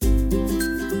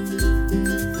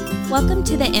Welcome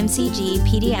to the MCG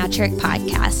Pediatric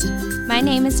Podcast. My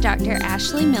name is Dr.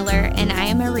 Ashley Miller, and I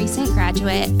am a recent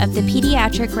graduate of the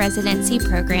Pediatric Residency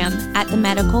Program at the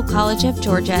Medical College of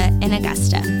Georgia in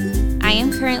Augusta. I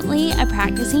am currently a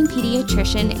practicing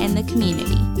pediatrician in the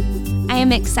community. I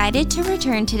am excited to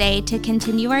return today to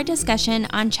continue our discussion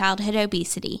on childhood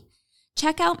obesity.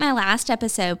 Check out my last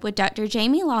episode with Dr.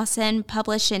 Jamie Lawson,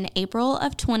 published in April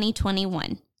of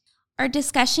 2021. Our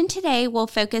discussion today will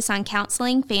focus on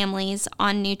counseling families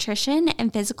on nutrition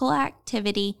and physical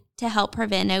activity to help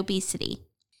prevent obesity.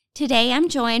 Today I'm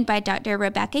joined by Dr.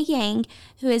 Rebecca Yang,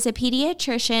 who is a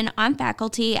pediatrician on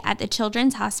faculty at the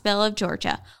Children's Hospital of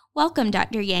Georgia. Welcome,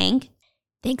 Dr. Yang.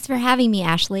 Thanks for having me,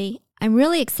 Ashley. I'm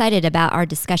really excited about our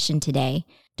discussion today.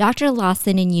 Dr.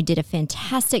 Lawson and you did a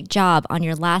fantastic job on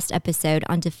your last episode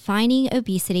on defining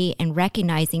obesity and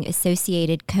recognizing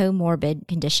associated comorbid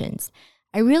conditions.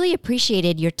 I really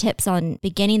appreciated your tips on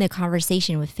beginning the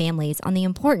conversation with families on the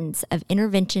importance of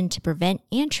intervention to prevent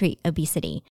and treat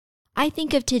obesity. I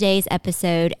think of today's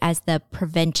episode as the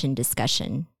prevention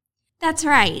discussion. That's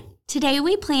right. Today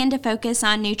we plan to focus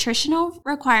on nutritional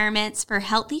requirements for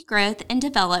healthy growth and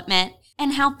development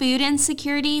and how food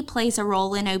insecurity plays a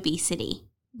role in obesity.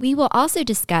 We will also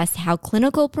discuss how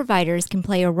clinical providers can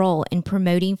play a role in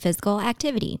promoting physical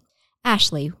activity.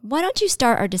 Ashley, why don't you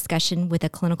start our discussion with a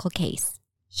clinical case?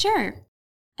 Sure.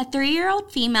 A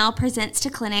 3-year-old female presents to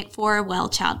clinic for a well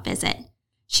child visit.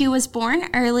 She was born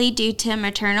early due to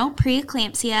maternal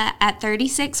preeclampsia at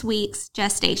 36 weeks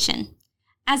gestation.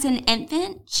 As an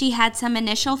infant, she had some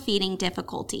initial feeding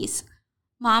difficulties.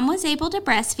 Mom was able to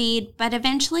breastfeed, but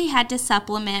eventually had to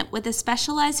supplement with a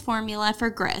specialized formula for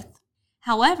growth.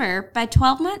 However, by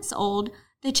 12 months old,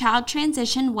 the child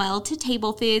transitioned well to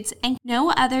table foods and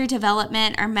no other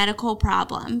development or medical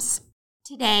problems.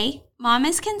 Today, Mom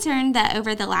is concerned that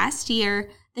over the last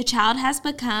year, the child has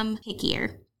become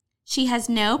pickier. She has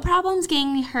no problems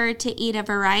getting her to eat a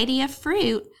variety of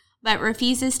fruit, but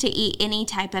refuses to eat any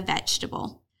type of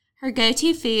vegetable. Her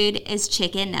go-to food is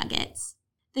chicken nuggets.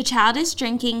 The child is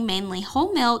drinking mainly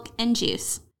whole milk and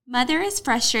juice. Mother is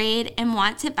frustrated and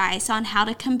wants advice on how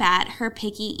to combat her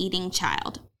picky eating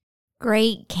child.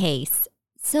 Great case.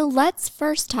 So let's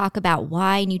first talk about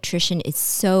why nutrition is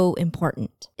so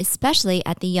important, especially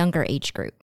at the younger age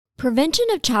group. Prevention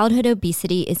of childhood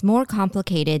obesity is more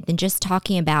complicated than just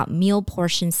talking about meal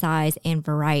portion size and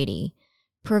variety.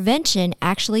 Prevention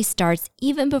actually starts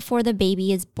even before the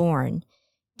baby is born.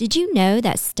 Did you know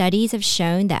that studies have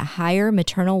shown that higher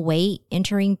maternal weight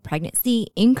entering pregnancy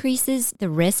increases the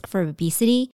risk for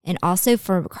obesity and also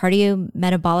for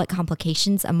cardiometabolic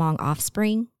complications among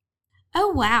offspring? Oh,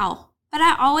 wow. But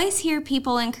I always hear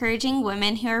people encouraging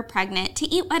women who are pregnant to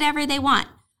eat whatever they want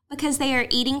because they are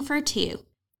eating for two.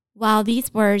 While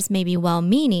these words may be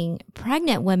well-meaning,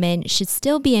 pregnant women should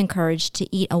still be encouraged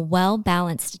to eat a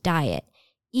well-balanced diet,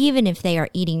 even if they are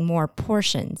eating more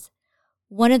portions.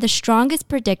 One of the strongest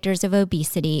predictors of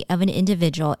obesity of an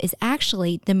individual is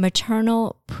actually the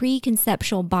maternal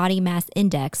preconceptual body mass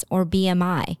index, or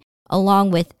BMI,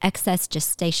 along with excess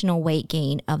gestational weight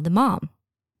gain of the mom.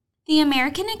 The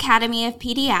American Academy of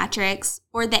Pediatrics,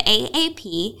 or the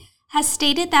AAP, has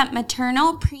stated that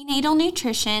maternal prenatal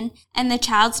nutrition and the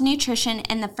child's nutrition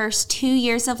in the first 2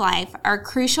 years of life are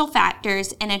crucial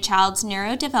factors in a child's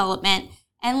neurodevelopment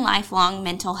and lifelong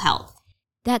mental health.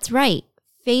 That's right.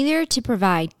 Failure to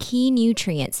provide key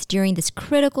nutrients during this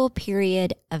critical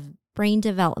period of brain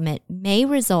development may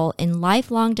result in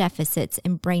lifelong deficits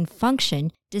in brain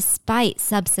function despite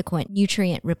subsequent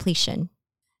nutrient repletion.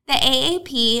 The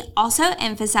AAP also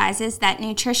emphasizes that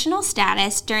nutritional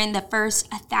status during the first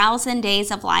 1,000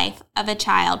 days of life of a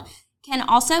child can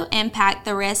also impact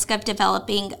the risk of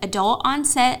developing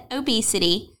adult-onset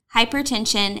obesity,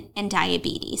 hypertension, and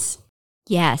diabetes.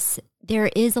 Yes, there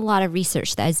is a lot of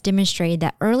research that has demonstrated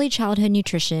that early childhood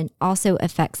nutrition also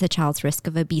affects a child's risk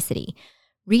of obesity.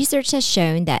 Research has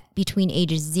shown that between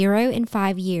ages 0 and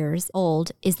 5 years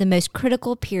old is the most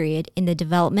critical period in the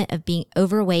development of being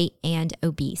overweight and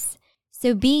obese.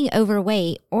 So being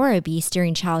overweight or obese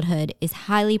during childhood is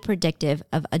highly predictive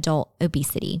of adult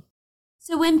obesity.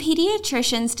 So when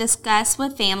pediatricians discuss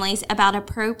with families about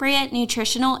appropriate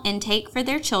nutritional intake for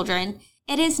their children,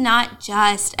 it is not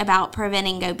just about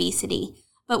preventing obesity,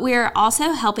 but we are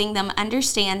also helping them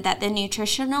understand that the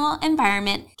nutritional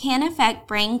environment can affect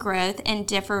brain growth and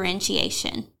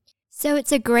differentiation. So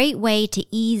it's a great way to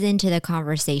ease into the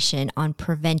conversation on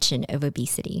prevention of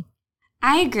obesity.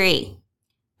 I agree.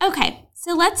 Okay,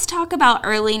 so let's talk about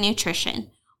early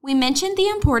nutrition. We mentioned the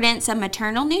importance of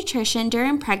maternal nutrition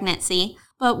during pregnancy,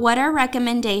 but what are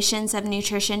recommendations of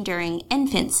nutrition during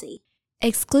infancy?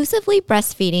 Exclusively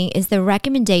breastfeeding is the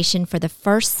recommendation for the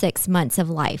first 6 months of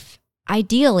life.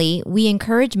 Ideally, we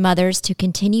encourage mothers to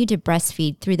continue to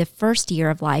breastfeed through the first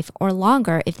year of life or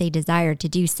longer if they desire to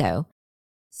do so.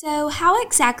 So, how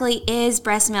exactly is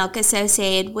breast milk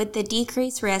associated with the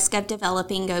decreased risk of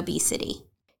developing obesity?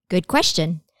 Good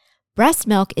question. Breast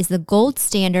milk is the gold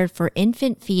standard for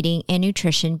infant feeding and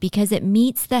nutrition because it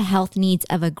meets the health needs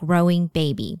of a growing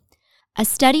baby. A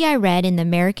study I read in the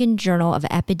American Journal of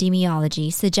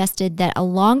Epidemiology suggested that a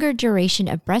longer duration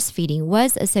of breastfeeding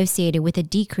was associated with a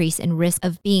decrease in risk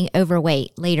of being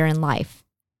overweight later in life.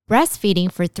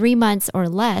 Breastfeeding for 3 months or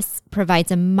less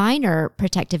provides a minor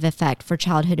protective effect for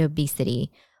childhood obesity,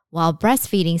 while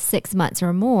breastfeeding 6 months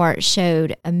or more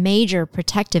showed a major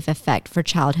protective effect for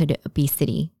childhood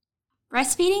obesity.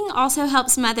 Breastfeeding also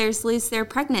helps mothers lose their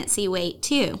pregnancy weight,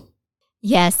 too.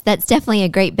 Yes, that's definitely a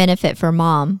great benefit for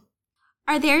mom.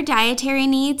 Are there dietary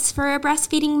needs for a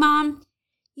breastfeeding mom?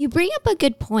 You bring up a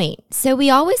good point. So we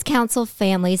always counsel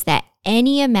families that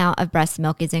any amount of breast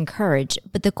milk is encouraged,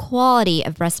 but the quality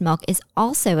of breast milk is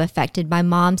also affected by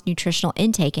mom's nutritional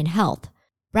intake and health.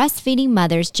 Breastfeeding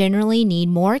mothers generally need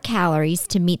more calories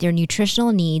to meet their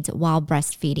nutritional needs while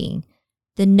breastfeeding.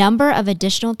 The number of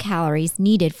additional calories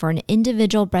needed for an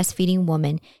individual breastfeeding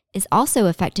woman is also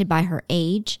affected by her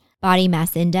age, body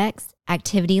mass index,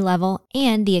 activity level,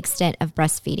 and the extent of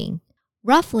breastfeeding.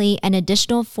 Roughly an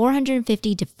additional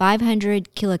 450 to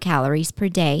 500 kilocalories per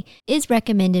day is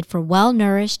recommended for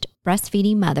well-nourished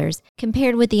breastfeeding mothers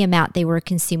compared with the amount they were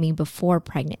consuming before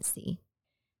pregnancy.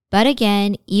 But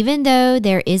again, even though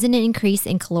there is an increase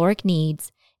in caloric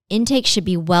needs, intake should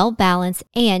be well-balanced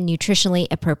and nutritionally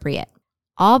appropriate.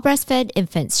 All breastfed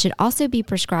infants should also be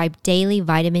prescribed daily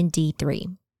vitamin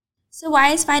D3. So why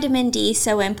is vitamin D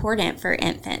so important for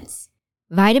infants?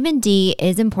 Vitamin D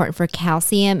is important for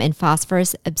calcium and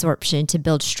phosphorus absorption to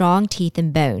build strong teeth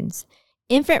and bones.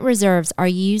 Infant reserves are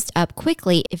used up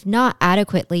quickly if not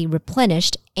adequately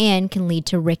replenished and can lead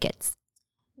to rickets.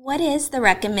 What is the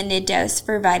recommended dose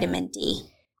for vitamin D?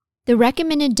 The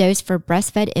recommended dose for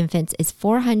breastfed infants is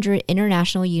 400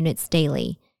 international units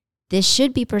daily. This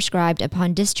should be prescribed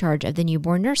upon discharge of the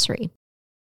newborn nursery.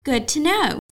 Good to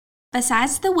know.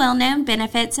 Besides the well-known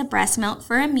benefits of breast milk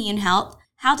for immune health,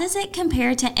 how does it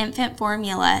compare to infant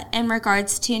formula in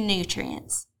regards to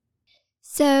nutrients?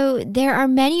 So there are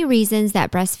many reasons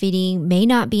that breastfeeding may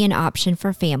not be an option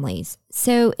for families.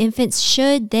 So infants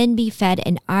should then be fed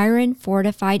an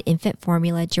iron-fortified infant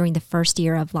formula during the first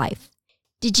year of life.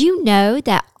 Did you know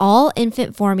that all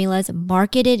infant formulas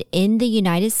marketed in the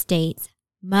United States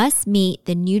must meet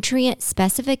the nutrient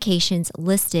specifications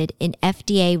listed in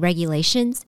FDA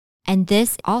regulations? And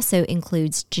this also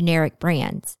includes generic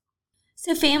brands.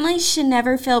 So families should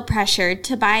never feel pressured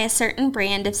to buy a certain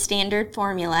brand of standard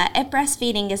formula if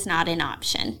breastfeeding is not an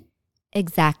option.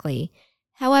 Exactly.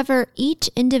 However,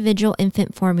 each individual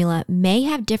infant formula may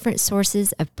have different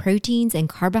sources of proteins and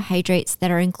carbohydrates that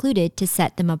are included to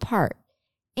set them apart.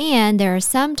 And there are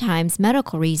sometimes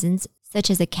medical reasons,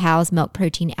 such as a cow's milk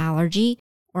protein allergy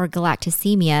or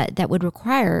galactosemia, that would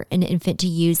require an infant to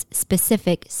use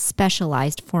specific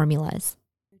specialized formulas.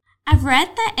 I've read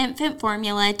that infant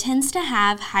formula tends to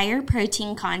have higher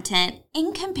protein content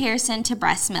in comparison to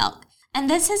breast milk, and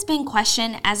this has been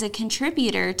questioned as a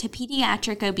contributor to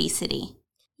pediatric obesity.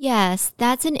 Yes,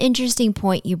 that's an interesting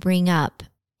point you bring up.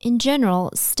 In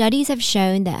general, studies have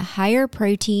shown that higher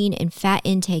protein and fat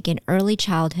intake in early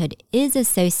childhood is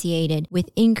associated with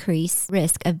increased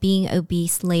risk of being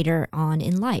obese later on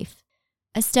in life.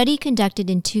 A study conducted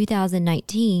in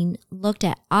 2019 looked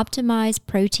at optimized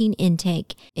protein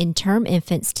intake in term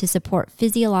infants to support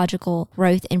physiological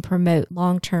growth and promote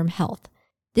long-term health.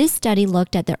 This study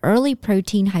looked at the early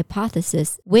protein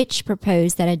hypothesis, which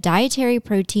proposed that a dietary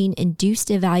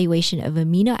protein-induced evaluation of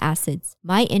amino acids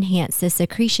might enhance the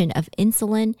secretion of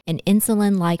insulin and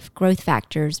insulin-like growth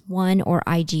factors 1 or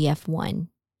IGF-1.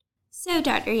 So,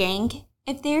 Dr. Yang,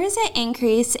 if there is an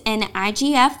increase in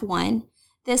IGF-1,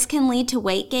 this can lead to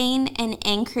weight gain and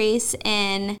increase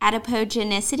in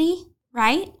adipogenicity,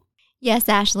 right? Yes,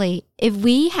 Ashley. If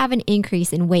we have an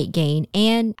increase in weight gain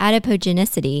and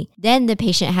adipogenicity, then the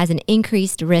patient has an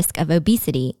increased risk of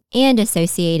obesity and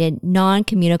associated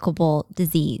non-communicable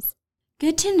disease.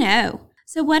 Good to know.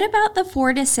 So what about the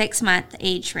 4 to 6 month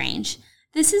age range?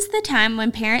 This is the time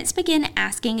when parents begin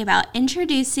asking about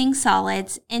introducing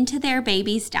solids into their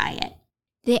baby's diet.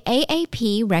 The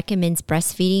AAP recommends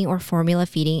breastfeeding or formula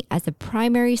feeding as the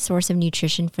primary source of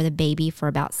nutrition for the baby for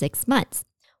about 6 months.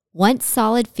 Once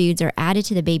solid foods are added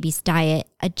to the baby's diet,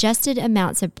 adjusted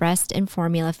amounts of breast and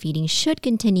formula feeding should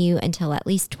continue until at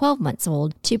least 12 months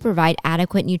old to provide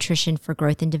adequate nutrition for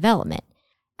growth and development.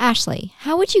 Ashley,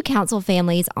 how would you counsel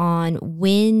families on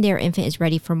when their infant is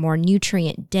ready for more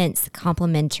nutrient-dense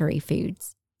complementary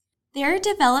foods? There are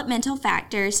developmental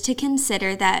factors to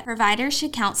consider that providers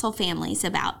should counsel families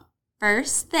about.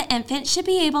 First, the infant should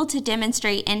be able to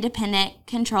demonstrate independent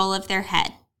control of their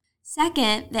head.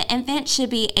 Second, the infant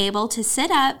should be able to sit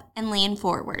up and lean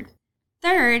forward.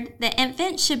 Third, the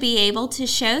infant should be able to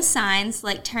show signs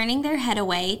like turning their head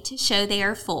away to show they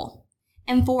are full.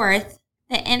 And fourth,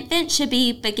 the infant should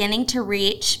be beginning to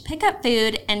reach, pick up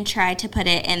food, and try to put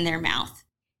it in their mouth.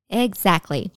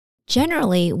 Exactly.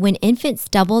 Generally, when infants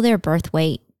double their birth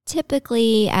weight,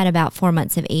 typically at about 4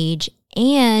 months of age,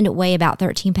 and weigh about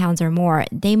 13 pounds or more,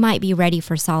 they might be ready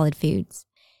for solid foods.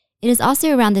 It is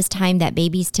also around this time that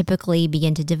babies typically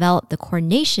begin to develop the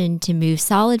coordination to move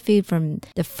solid food from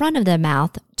the front of the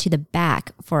mouth to the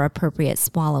back for appropriate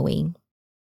swallowing.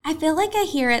 I feel like I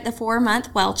hear at the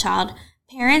 4-month well child,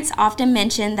 parents often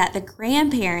mention that the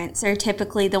grandparents are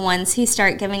typically the ones who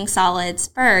start giving solids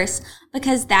first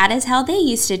because that is how they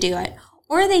used to do it,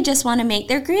 or they just want to make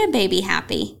their grandbaby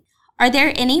happy. Are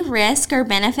there any risks or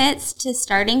benefits to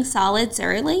starting solids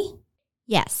early?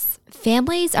 Yes,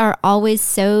 families are always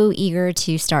so eager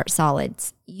to start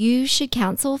solids. You should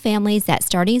counsel families that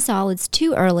starting solids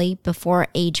too early, before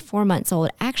age 4 months old,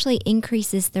 actually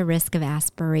increases the risk of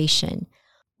aspiration.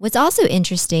 What's also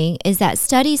interesting is that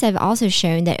studies have also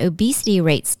shown that obesity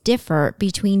rates differ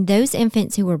between those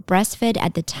infants who were breastfed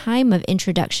at the time of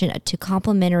introduction to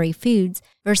complementary foods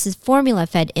versus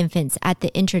formula-fed infants at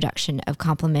the introduction of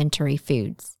complementary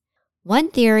foods.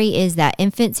 One theory is that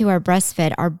infants who are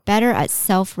breastfed are better at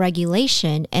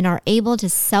self-regulation and are able to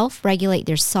self-regulate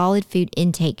their solid food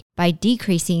intake by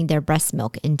decreasing their breast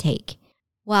milk intake.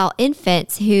 While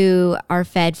infants who are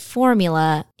fed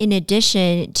formula in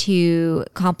addition to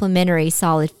complementary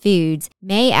solid foods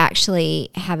may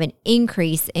actually have an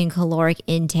increase in caloric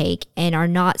intake and are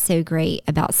not so great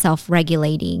about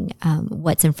self-regulating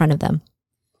what's in front of them.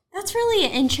 That's really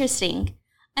interesting.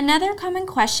 Another common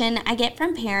question I get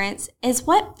from parents is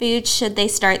what foods should they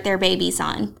start their babies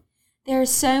on? There are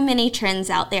so many trends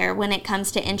out there when it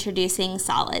comes to introducing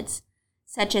solids,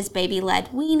 such as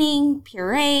baby-led weaning,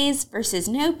 purees versus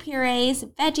no purees,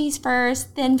 veggies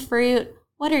first, then fruit.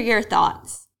 What are your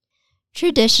thoughts?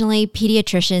 Traditionally,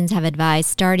 pediatricians have advised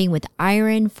starting with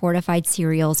iron-fortified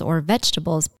cereals or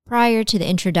vegetables prior to the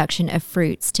introduction of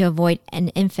fruits to avoid an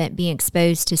infant being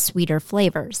exposed to sweeter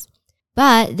flavors.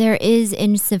 But there is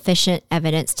insufficient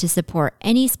evidence to support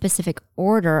any specific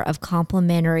order of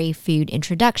complementary food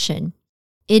introduction.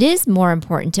 It is more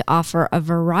important to offer a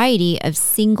variety of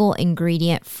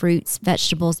single-ingredient fruits,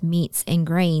 vegetables, meats, and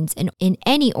grains in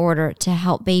any order to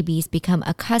help babies become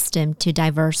accustomed to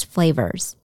diverse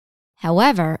flavors.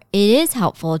 However, it is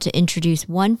helpful to introduce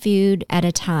one food at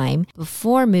a time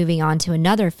before moving on to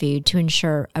another food to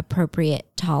ensure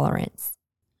appropriate tolerance.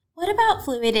 What about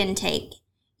fluid intake?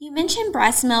 You mentioned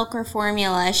breast milk or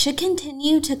formula should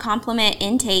continue to complement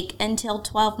intake until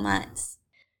 12 months.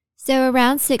 So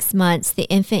around 6 months, the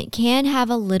infant can have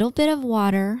a little bit of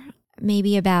water,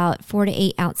 maybe about 4 to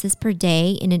 8 ounces per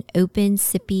day in an open,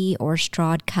 sippy, or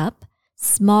strawed cup.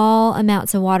 Small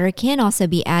amounts of water can also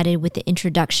be added with the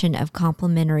introduction of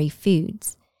complementary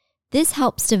foods. This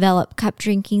helps develop cup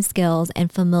drinking skills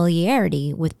and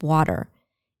familiarity with water.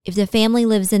 If the family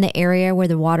lives in the area where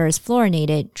the water is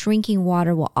fluorinated, drinking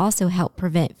water will also help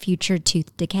prevent future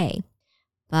tooth decay.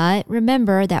 But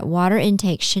remember that water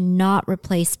intake should not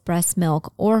replace breast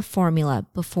milk or formula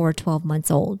before 12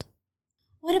 months old.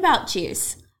 What about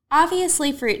juice?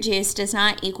 Obviously, fruit juice does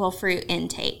not equal fruit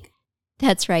intake.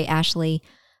 That's right, Ashley.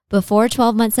 Before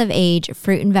 12 months of age,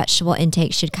 fruit and vegetable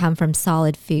intake should come from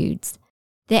solid foods.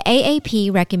 The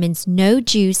AAP recommends no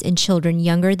juice in children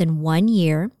younger than 1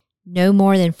 year, no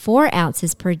more than 4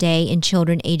 ounces per day in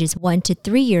children ages 1 to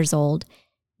 3 years old,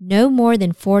 no more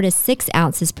than 4 to 6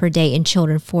 ounces per day in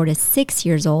children 4 to 6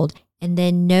 years old, and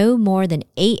then no more than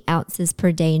 8 ounces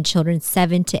per day in children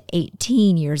 7 to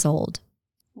 18 years old.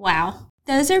 Wow,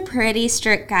 those are pretty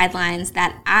strict guidelines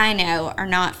that I know are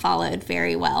not followed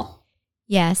very well.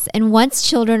 Yes, and once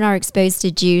children are exposed to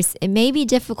juice, it may be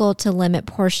difficult to limit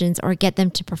portions or get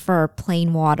them to prefer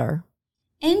plain water.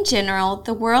 In general,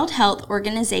 the World Health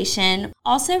Organization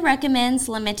also recommends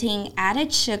limiting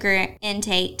added sugar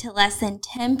intake to less than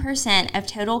 10% of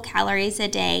total calories a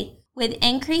day, with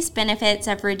increased benefits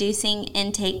of reducing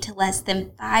intake to less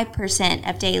than 5%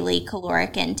 of daily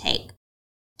caloric intake.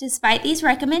 Despite these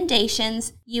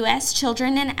recommendations, U.S.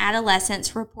 children and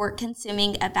adolescents report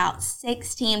consuming about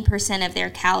 16% of their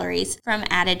calories from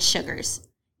added sugars.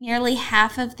 Nearly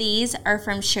half of these are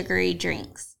from sugary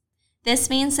drinks. This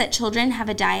means that children have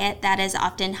a diet that is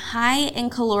often high in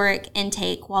caloric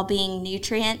intake while being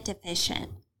nutrient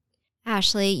deficient.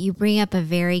 Ashley, you bring up a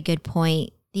very good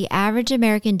point. The average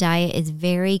American diet is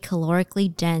very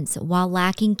calorically dense while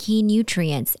lacking key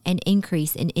nutrients and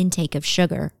increase in intake of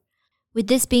sugar. With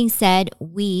this being said,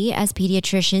 we as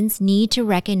pediatricians need to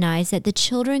recognize that the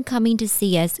children coming to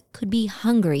see us could be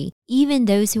hungry, even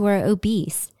those who are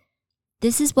obese.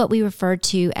 This is what we refer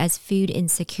to as food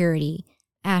insecurity.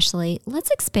 Ashley,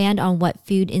 let's expand on what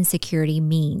food insecurity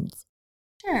means.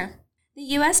 Sure. The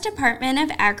U.S. Department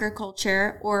of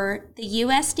Agriculture, or the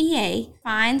USDA,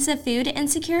 defines a food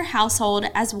insecure household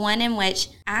as one in which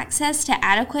access to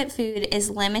adequate food is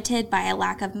limited by a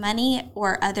lack of money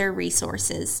or other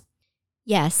resources.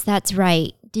 Yes, that's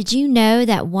right. Did you know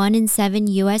that 1 in 7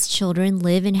 U.S. children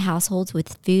live in households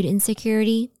with food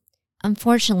insecurity?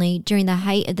 Unfortunately, during the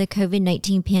height of the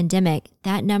COVID-19 pandemic,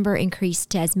 that number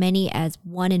increased to as many as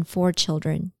 1 in 4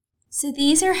 children. So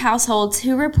these are households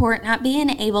who report not being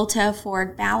able to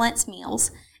afford balanced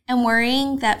meals and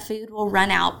worrying that food will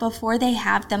run out before they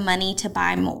have the money to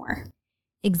buy more.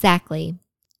 Exactly.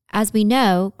 As we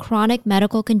know, chronic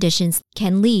medical conditions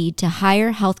can lead to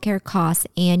higher healthcare costs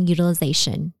and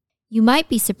utilization. You might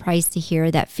be surprised to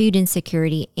hear that food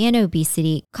insecurity and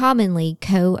obesity commonly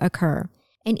co-occur,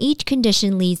 and each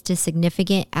condition leads to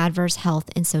significant adverse health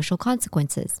and social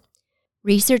consequences.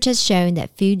 Research has shown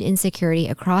that food insecurity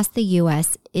across the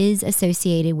U.S. is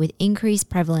associated with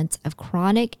increased prevalence of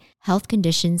chronic health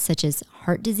conditions such as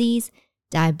heart disease,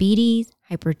 diabetes,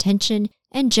 hypertension,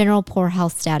 and general poor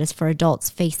health status for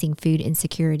adults facing food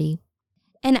insecurity.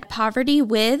 And poverty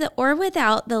with or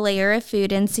without the layer of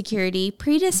food insecurity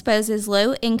predisposes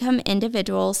low-income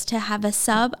individuals to have a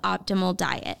suboptimal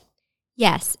diet.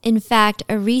 Yes, in fact,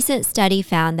 a recent study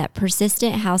found that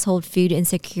persistent household food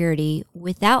insecurity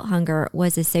without hunger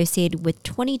was associated with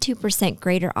 22%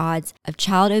 greater odds of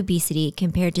child obesity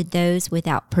compared to those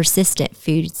without persistent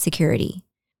food security.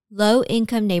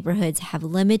 Low-income neighborhoods have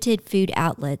limited food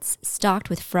outlets stocked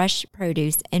with fresh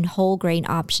produce and whole grain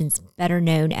options, better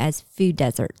known as food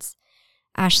deserts.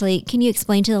 Ashley, can you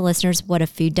explain to the listeners what a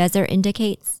food desert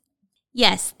indicates?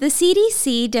 Yes, the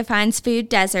CDC defines food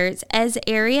deserts as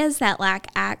areas that lack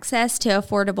access to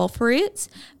affordable fruits,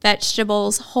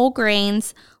 vegetables, whole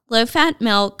grains, low-fat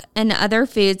milk, and other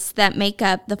foods that make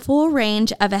up the full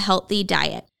range of a healthy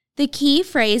diet. The key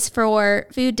phrase for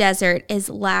food desert is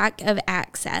lack of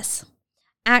access.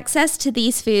 Access to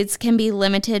these foods can be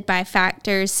limited by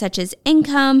factors such as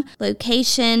income,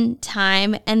 location,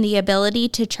 time, and the ability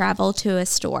to travel to a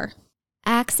store.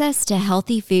 Access to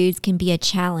healthy foods can be a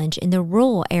challenge in the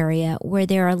rural area where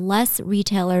there are less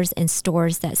retailers and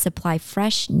stores that supply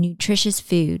fresh, nutritious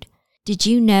food. Did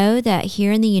you know that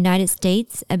here in the United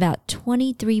States, about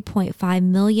 23.5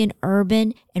 million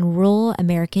urban and rural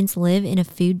Americans live in a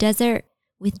food desert,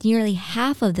 with nearly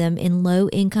half of them in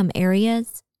low-income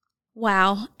areas?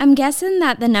 Wow, I'm guessing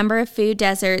that the number of food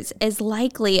deserts is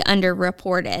likely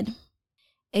underreported.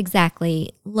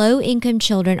 Exactly. Low-income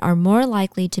children are more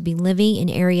likely to be living in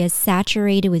areas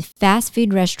saturated with fast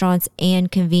food restaurants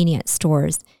and convenience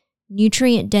stores.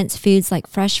 Nutrient-dense foods like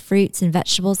fresh fruits and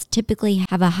vegetables typically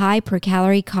have a high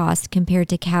per-calorie cost compared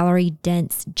to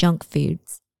calorie-dense junk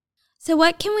foods. So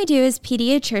what can we do as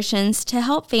pediatricians to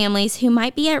help families who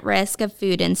might be at risk of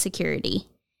food insecurity?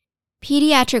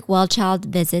 Pediatric well-child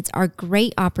visits are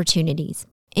great opportunities.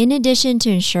 In addition to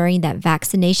ensuring that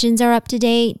vaccinations are up to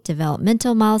date,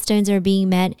 developmental milestones are being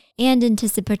met, and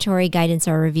anticipatory guidance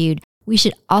are reviewed, we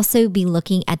should also be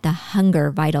looking at the hunger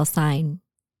vital sign.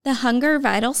 The hunger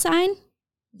vital sign?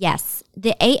 Yes,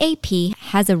 the AAP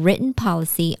has a written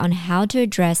policy on how to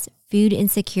address food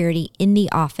insecurity in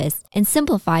the office and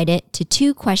simplified it to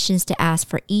 2 questions to ask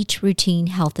for each routine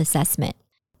health assessment.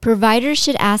 Providers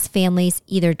should ask families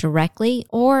either directly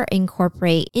or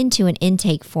incorporate into an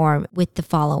intake form with the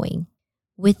following.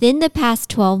 Within the past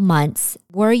 12 months,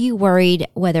 were you worried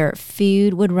whether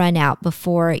food would run out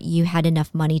before you had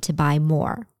enough money to buy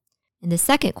more? And the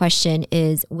second question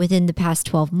is, within the past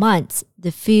 12 months,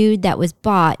 the food that was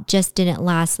bought just didn't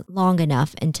last long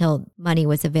enough until money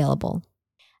was available.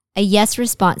 A yes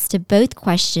response to both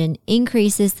questions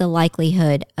increases the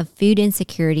likelihood of food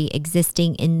insecurity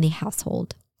existing in the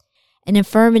household. An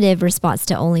affirmative response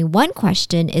to only one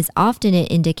question is often an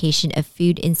indication of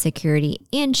food insecurity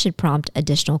and should prompt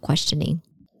additional questioning.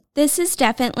 This is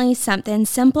definitely something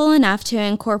simple enough to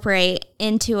incorporate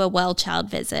into a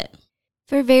well-child visit.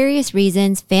 For various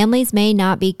reasons, families may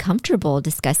not be comfortable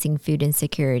discussing food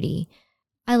insecurity.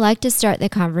 I like to start the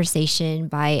conversation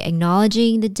by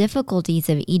acknowledging the difficulties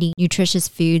of eating nutritious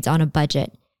foods on a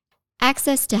budget.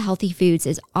 Access to healthy foods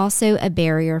is also a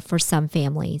barrier for some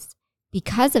families.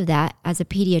 Because of that, as a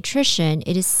pediatrician,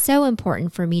 it is so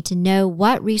important for me to know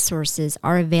what resources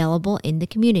are available in the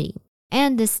community.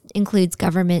 And this includes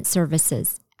government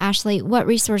services. Ashley, what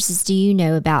resources do you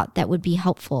know about that would be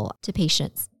helpful to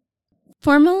patients?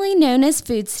 Formerly known as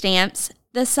food stamps,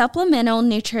 the Supplemental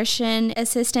Nutrition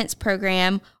Assistance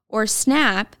Program, or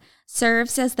SNAP,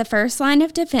 serves as the first line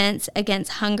of defense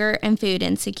against hunger and food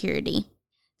insecurity.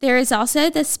 There is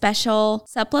also the Special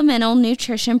Supplemental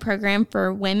Nutrition Program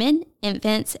for Women,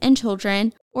 Infants, and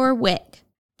Children, or WIC.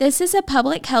 This is a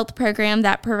public health program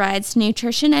that provides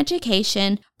nutrition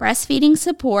education, breastfeeding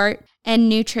support, and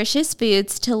nutritious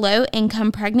foods to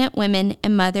low-income pregnant women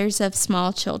and mothers of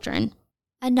small children.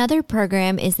 Another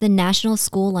program is the National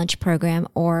School Lunch Program,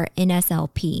 or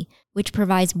NSLP, which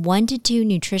provides 1 to 2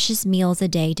 nutritious meals a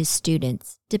day to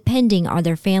students, depending on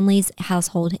their family's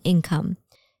household income.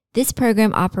 This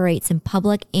program operates in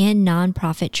public and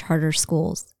nonprofit charter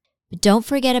schools. But don't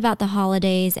forget about the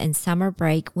holidays and summer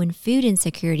break when food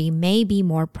insecurity may be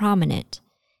more prominent.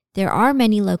 There are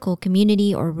many local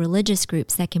community or religious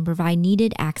groups that can provide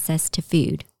needed access to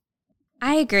food.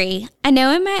 I agree. I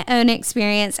know in my own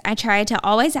experience, I try to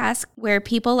always ask where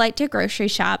people like to grocery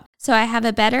shop so I have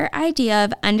a better idea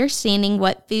of understanding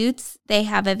what foods they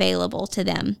have available to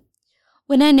them.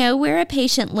 When I know where a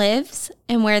patient lives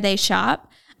and where they shop,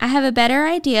 I have a better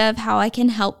idea of how I can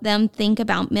help them think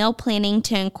about meal planning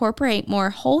to incorporate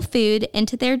more whole food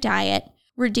into their diet,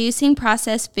 reducing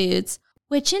processed foods,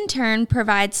 which in turn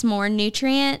provides more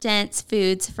nutrient-dense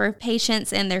foods for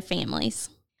patients and their families.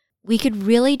 We could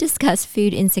really discuss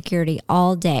food insecurity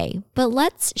all day, but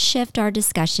let's shift our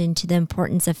discussion to the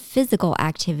importance of physical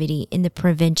activity in the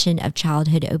prevention of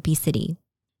childhood obesity.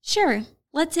 Sure.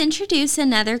 Let's introduce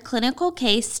another clinical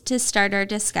case to start our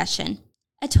discussion.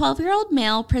 A 12-year-old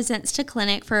male presents to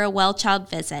clinic for a well child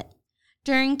visit.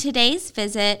 During today's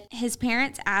visit, his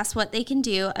parents ask what they can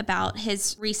do about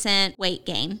his recent weight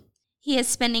gain. He is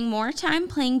spending more time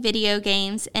playing video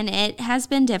games, and it has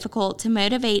been difficult to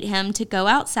motivate him to go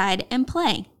outside and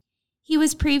play. He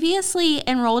was previously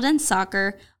enrolled in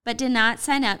soccer, but did not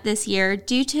sign up this year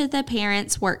due to the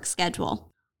parents' work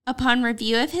schedule. Upon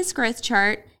review of his growth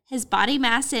chart, his body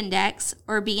mass index,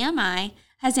 or BMI,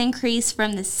 has increased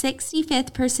from the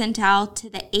 65th percentile to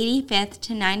the 85th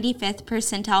to 95th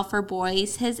percentile for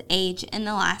boys his age in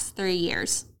the last 3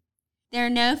 years. There are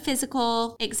no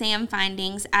physical exam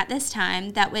findings at this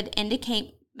time that would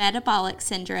indicate metabolic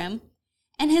syndrome,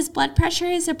 and his blood pressure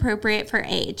is appropriate for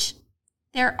age.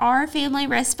 There are family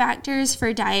risk factors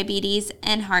for diabetes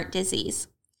and heart disease.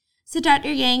 So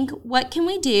Dr. Yang, what can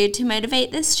we do to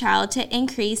motivate this child to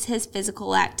increase his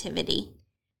physical activity?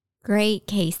 Great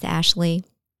case, Ashley.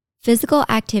 Physical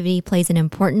activity plays an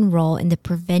important role in the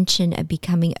prevention of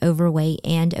becoming overweight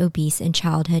and obese in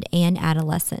childhood and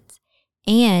adolescence,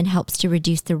 and helps to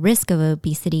reduce the risk of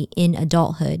obesity in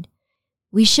adulthood.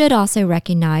 We should also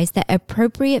recognize that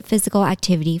appropriate physical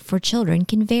activity for children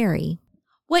can vary.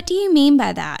 What do you mean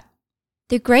by that?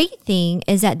 The great thing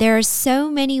is that there are so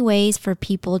many ways for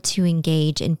people to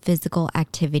engage in physical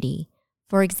activity.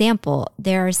 For example,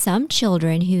 there are some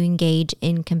children who engage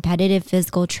in competitive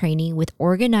physical training with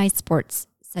organized sports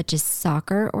such as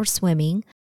soccer or swimming,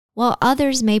 while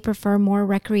others may prefer more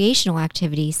recreational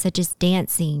activities such as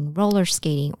dancing, roller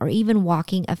skating, or even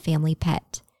walking a family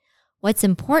pet. What's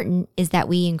important is that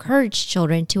we encourage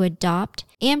children to adopt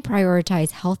and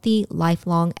prioritize healthy,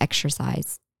 lifelong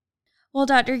exercise. Well,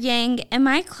 Dr. Yang, in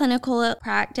my clinical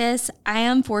practice, I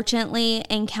unfortunately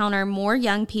encounter more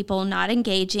young people not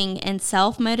engaging in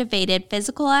self-motivated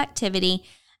physical activity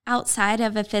outside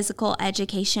of a physical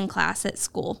education class at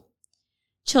school.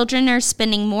 Children are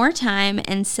spending more time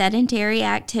in sedentary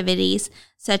activities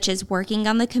such as working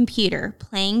on the computer,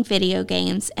 playing video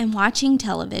games, and watching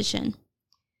television.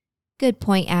 Good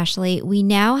point, Ashley. We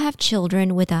now have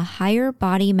children with a higher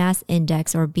body mass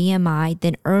index, or BMI,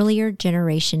 than earlier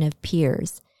generation of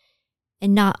peers.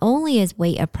 And not only is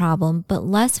weight a problem, but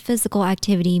less physical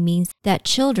activity means that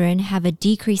children have a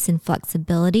decrease in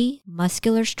flexibility,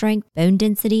 muscular strength, bone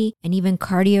density, and even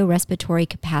cardiorespiratory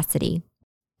capacity.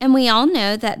 And we all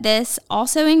know that this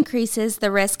also increases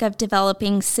the risk of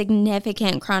developing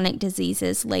significant chronic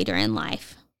diseases later in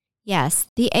life. Yes,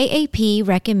 the AAP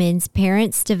recommends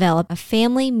parents develop a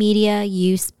family media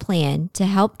use plan to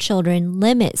help children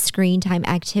limit screen time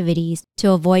activities to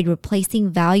avoid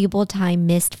replacing valuable time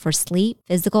missed for sleep,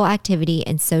 physical activity,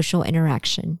 and social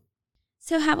interaction.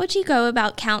 So how would you go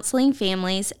about counseling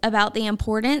families about the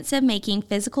importance of making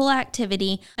physical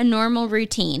activity a normal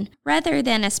routine rather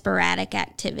than a sporadic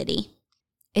activity?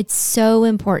 It's so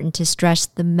important to stress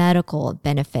the medical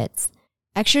benefits.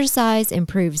 Exercise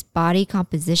improves body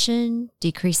composition,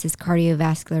 decreases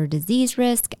cardiovascular disease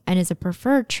risk, and is a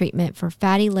preferred treatment for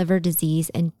fatty liver disease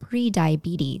and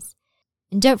prediabetes.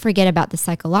 And don't forget about the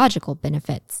psychological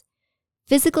benefits.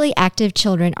 Physically active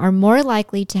children are more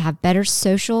likely to have better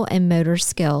social and motor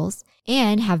skills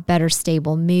and have better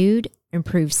stable mood,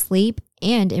 improve sleep,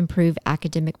 and improve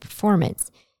academic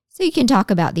performance. So you can talk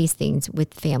about these things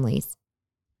with families.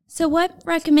 So what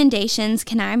recommendations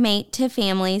can I make to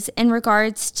families in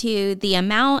regards to the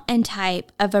amount and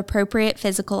type of appropriate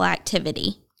physical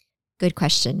activity? Good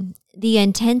question. The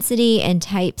intensity and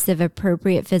types of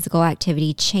appropriate physical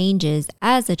activity changes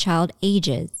as a child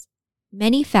ages.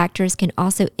 Many factors can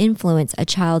also influence a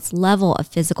child's level of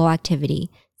physical activity,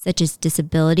 such as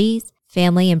disabilities,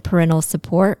 family and parental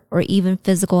support, or even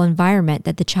physical environment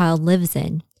that the child lives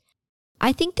in.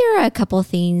 I think there are a couple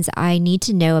things I need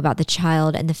to know about the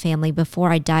child and the family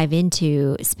before I dive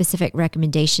into specific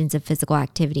recommendations of physical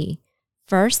activity.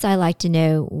 First, I like to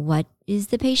know, what is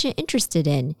the patient interested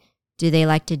in? Do they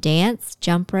like to dance,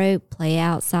 jump rope, play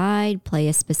outside, play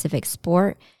a specific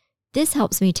sport? This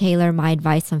helps me tailor my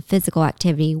advice on physical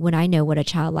activity when I know what a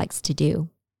child likes to do.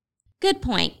 Good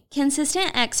point. Consistent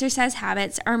exercise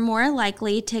habits are more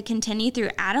likely to continue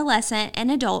through adolescent and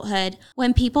adulthood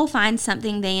when people find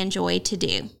something they enjoy to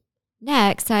do.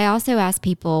 Next, I also ask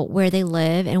people where they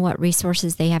live and what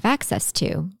resources they have access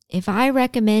to. If I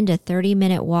recommend a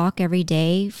 30-minute walk every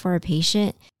day for a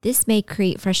patient, this may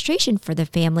create frustration for the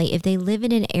family if they live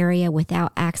in an area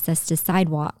without access to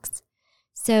sidewalks.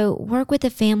 So work with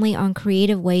the family on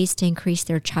creative ways to increase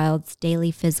their child's daily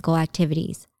physical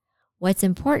activities. What's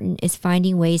important is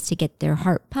finding ways to get their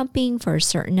heart pumping for a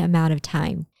certain amount of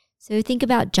time. So think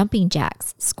about jumping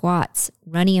jacks, squats,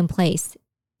 running in place.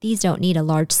 These don't need a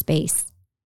large space.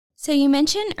 So you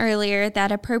mentioned earlier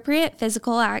that appropriate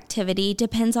physical activity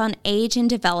depends on age and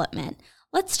development.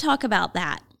 Let's talk about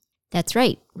that. That's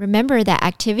right. Remember that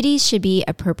activities should be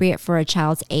appropriate for a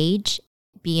child's age,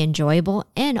 be enjoyable,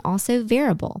 and also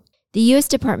variable. The U.S.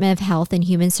 Department of Health and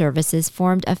Human Services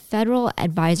formed a federal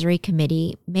advisory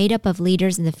committee made up of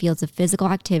leaders in the fields of physical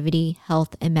activity,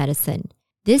 health, and medicine.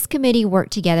 This committee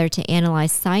worked together to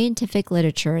analyze scientific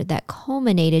literature that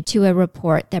culminated to a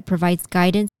report that provides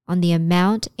guidance on the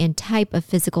amount and type of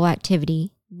physical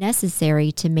activity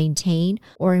necessary to maintain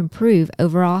or improve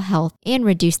overall health and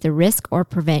reduce the risk or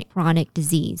prevent chronic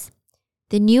disease.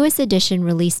 The newest edition,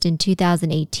 released in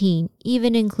 2018,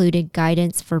 even included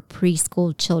guidance for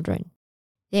preschool children.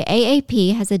 The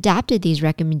AAP has adapted these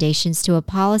recommendations to a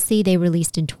policy they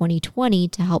released in 2020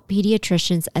 to help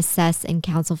pediatricians assess and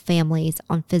counsel families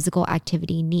on physical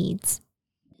activity needs.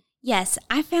 Yes,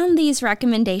 I found these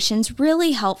recommendations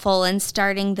really helpful in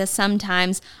starting the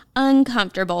sometimes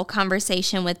uncomfortable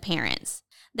conversation with parents.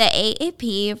 The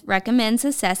AAP recommends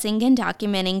assessing and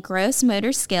documenting gross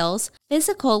motor skills,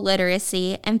 physical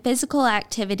literacy, and physical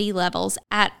activity levels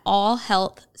at all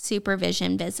health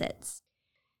supervision visits.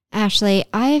 Ashley,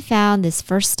 I have found this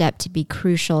first step to be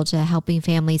crucial to helping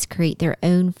families create their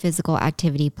own physical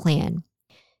activity plan.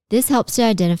 This helps to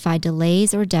identify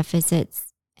delays or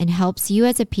deficits and helps you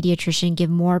as a pediatrician give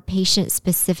more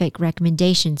patient-specific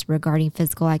recommendations regarding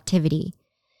physical activity.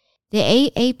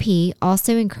 The AAP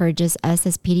also encourages us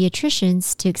as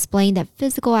pediatricians to explain that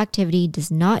physical activity does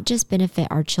not just benefit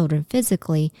our children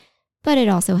physically, but it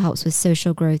also helps with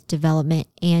social growth, development,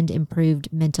 and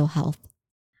improved mental health.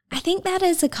 I think that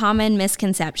is a common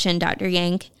misconception, Dr.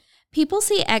 Yank. People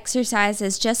see exercise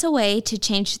as just a way to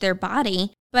change their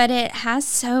body, but it has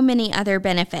so many other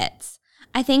benefits.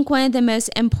 I think one of the most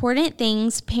important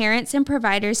things parents and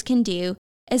providers can do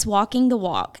is walking the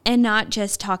walk and not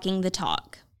just talking the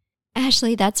talk.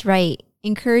 Ashley, that's right.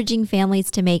 Encouraging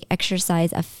families to make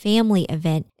exercise a family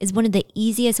event is one of the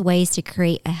easiest ways to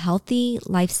create a healthy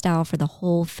lifestyle for the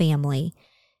whole family.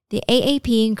 The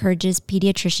AAP encourages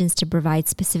pediatricians to provide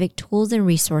specific tools and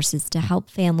resources to help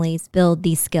families build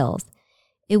these skills.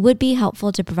 It would be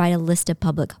helpful to provide a list of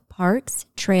public parks,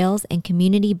 trails, and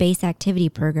community-based activity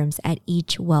programs at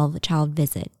each well-child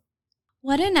visit.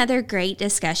 What another great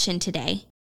discussion today.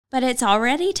 But it's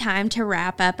already time to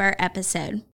wrap up our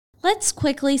episode. Let's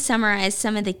quickly summarize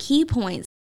some of the key points.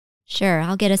 Sure,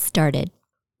 I'll get us started.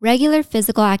 Regular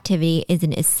physical activity is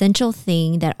an essential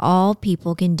thing that all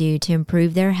people can do to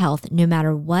improve their health, no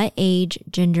matter what age,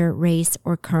 gender, race,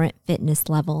 or current fitness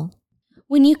level.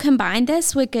 When you combine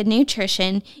this with good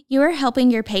nutrition, you are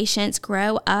helping your patients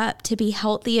grow up to be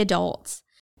healthy adults.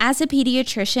 As a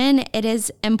pediatrician, it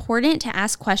is important to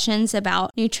ask questions about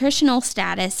nutritional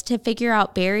status to figure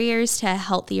out barriers to a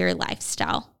healthier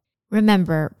lifestyle.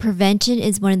 Remember, prevention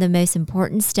is one of the most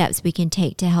important steps we can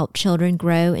take to help children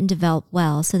grow and develop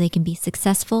well so they can be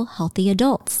successful, healthy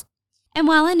adults. And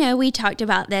while I know we talked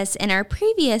about this in our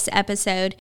previous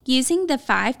episode, using the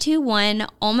 5-2-1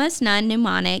 almost none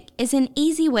mnemonic is an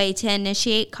easy way to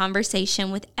initiate conversation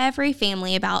with every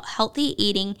family about healthy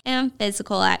eating and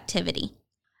physical activity.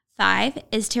 5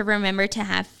 is to remember to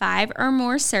have 5 or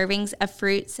more servings of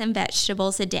fruits and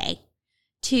vegetables a day.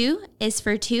 2 is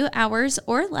for 2 hours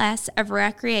or less of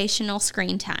recreational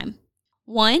screen time.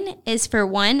 1 is for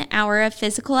 1 hour of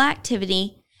physical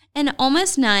activity, and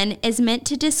almost none is meant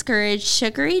to discourage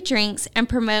sugary drinks and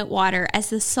promote water as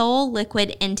the sole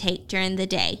liquid intake during the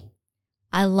day.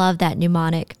 I love that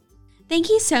mnemonic. Thank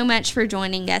you so much for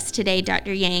joining us today,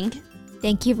 Dr. Yang.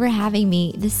 Thank you for having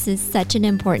me. This is such an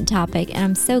important topic, and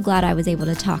I'm so glad I was able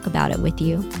to talk about it with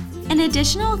you. An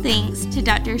additional thanks to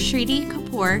Dr. Shriti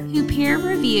Kapoor, who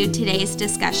peer-reviewed today's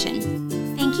discussion.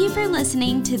 Thank you for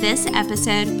listening to this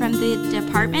episode from the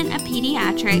Department of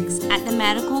Pediatrics at the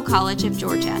Medical College of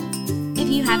Georgia. If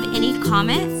you have any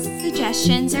comments,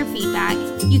 suggestions, or feedback,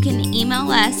 you can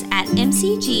email us at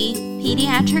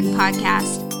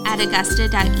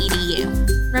mcgpediatricpodcast@augusta.edu.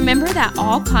 Remember that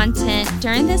all content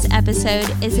during this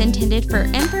episode is intended for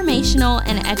informational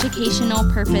and educational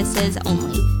purposes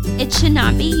only. It should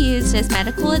not be used as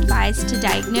medical advice to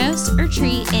diagnose or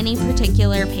treat any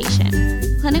particular patient.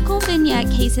 Clinical vignette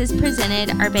cases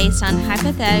presented are based on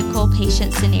hypothetical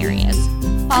patient scenarios.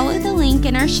 Follow the link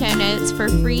in our show notes for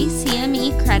free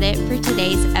CME credit for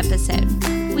today's episode.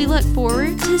 We look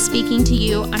forward to speaking to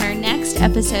you on our next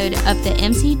episode of the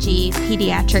MCG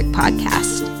Pediatric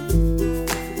Podcast.